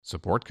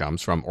Support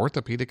comes from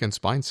Orthopedic and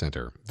Spine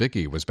Center.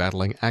 Vicky was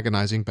battling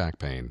agonizing back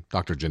pain.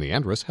 Dr. Ginny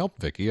Andrus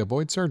helped Vicky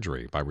avoid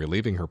surgery by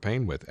relieving her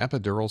pain with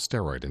epidural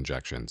steroid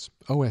injections.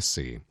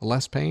 OSC.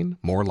 Less pain,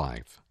 more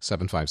life.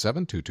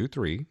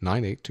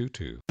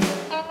 757-223-9822.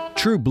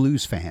 True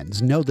blues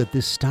fans know that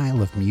this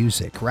style of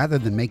music, rather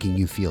than making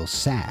you feel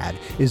sad,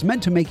 is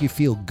meant to make you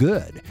feel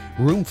good.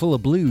 Roomful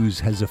of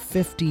Blues has a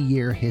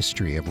 50-year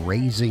history of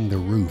raising the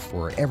roof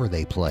wherever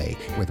they play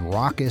with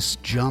raucous,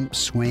 jump,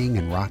 swing,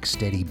 and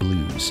rock-steady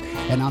blues.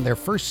 And on their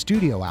first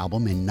studio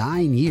album in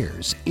 9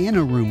 years, In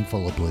a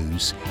Roomful of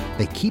Blues,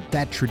 they keep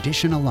that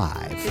tradition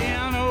alive.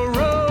 In a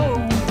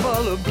room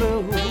full of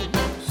blues,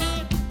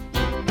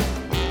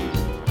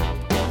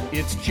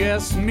 it's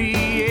just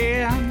me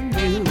and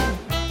you.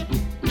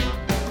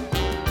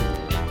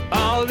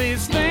 All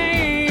these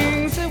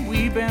things that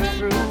we've been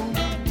through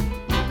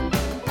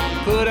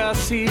put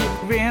us here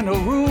in a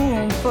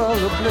room full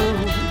of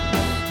blues.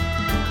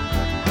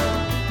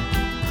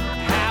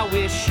 How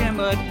we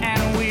shimmered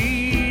and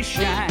we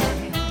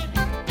shine,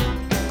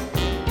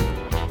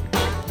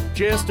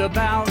 just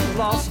about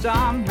lost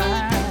our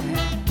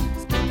minds.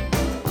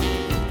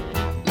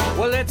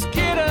 Well, let's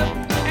get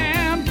up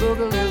and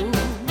boogaloo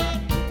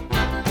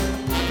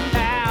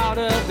out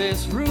of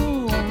this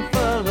room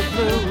full of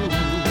blues.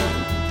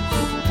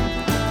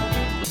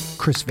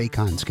 Chris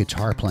Vacon's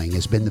guitar playing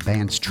has been the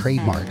band's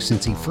trademark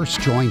since he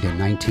first joined in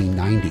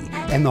 1990.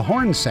 And the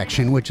horn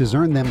section, which has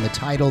earned them the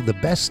title The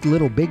Best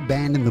Little Big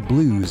Band in the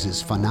Blues,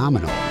 is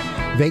phenomenal.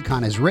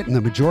 Vacon has written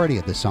the majority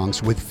of the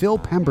songs, with Phil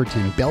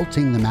Pemberton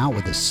belting them out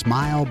with a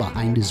smile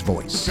behind his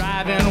voice.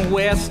 Driving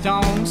west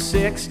on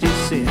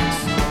 66,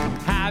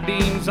 high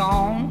beams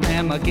on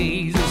and my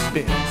gaze is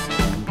fixed.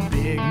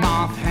 Big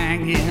moth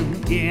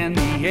hanging in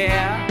the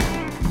air,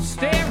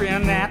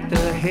 staring at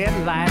the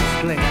headlights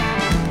glare.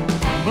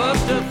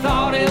 Must have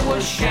thought it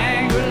was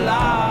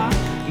Shangri-La.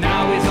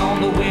 Now he's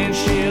on the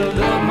windshield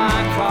of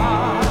my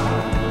car.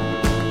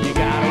 You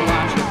gotta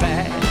watch your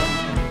back.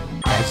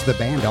 As the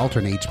band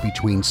alternates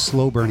between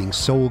slow-burning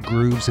soul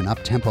grooves and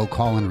up-tempo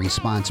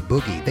call-and-response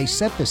boogie, they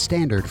set the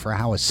standard for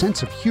how a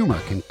sense of humor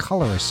can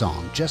color a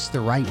song just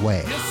the right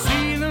way. You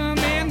see them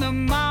in the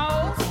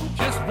malls,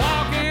 just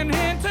walking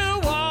into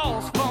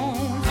walls,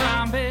 phone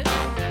zombies.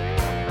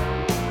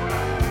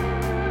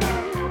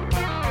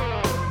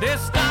 They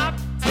stop,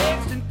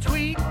 text, and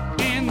tweet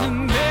in the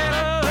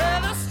middle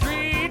of the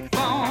street,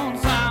 phone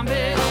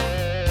zombies.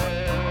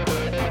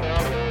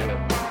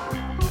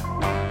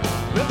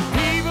 The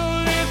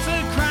people, it's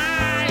a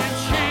crying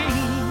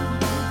shame.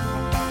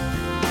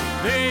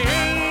 They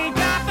ain't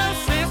got the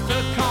sense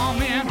to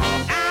come in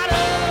out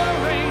of the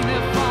rain,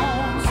 they're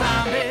phone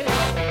zombies.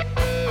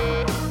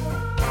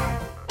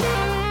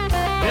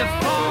 They're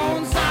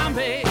phone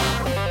zombies.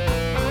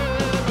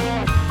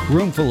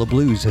 Roomful of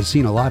Blues has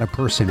seen a lot of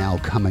personnel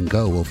come and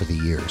go over the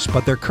years,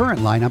 but their current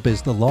lineup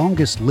is the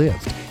longest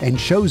lived and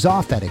shows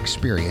off that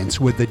experience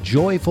with the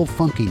joyful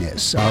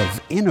funkiness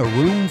of In a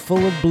Room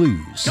Full of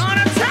Blues.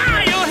 Gonna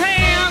tie your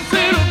hands,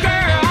 little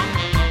girl,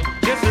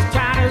 just as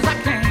tight as I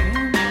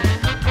can.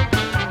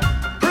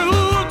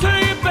 Prove to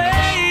you,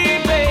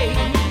 baby,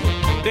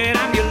 that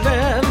I'm your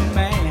loving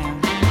man.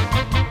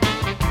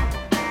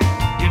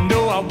 You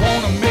know I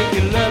wanna make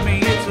you love me,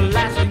 it's the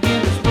last thing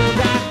in this world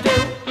I do.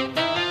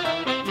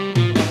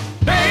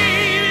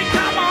 Baby,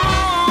 come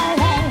on,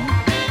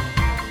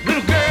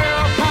 little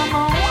girl, come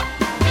on.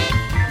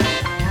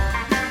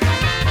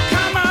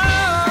 Come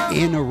on.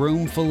 In a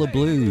Roomful of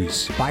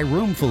Blues by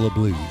Roomful of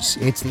Blues.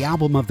 It's the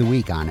album of the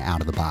week on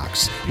Out of the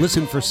Box.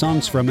 Listen for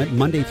songs from it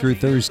Monday through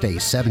Thursday,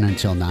 7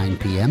 until 9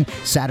 p.m.,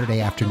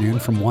 Saturday afternoon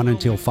from 1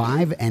 until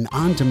 5, and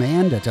on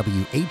demand at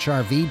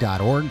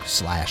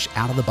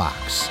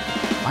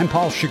whrv.org/outofthebox. I'm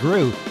Paul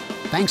Chagru.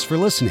 Thanks for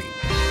listening.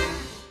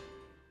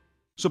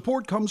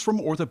 Support comes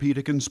from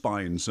Orthopedic and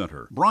Spine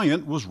Center.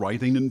 Bryant was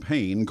writhing in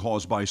pain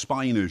caused by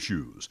spine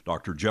issues.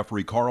 Dr.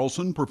 Jeffrey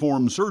Carlson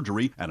performed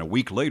surgery, and a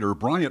week later,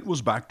 Bryant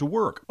was back to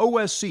work.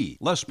 OSC,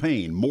 less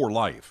pain, more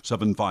life.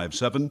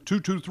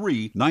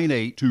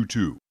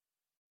 757-223-9822.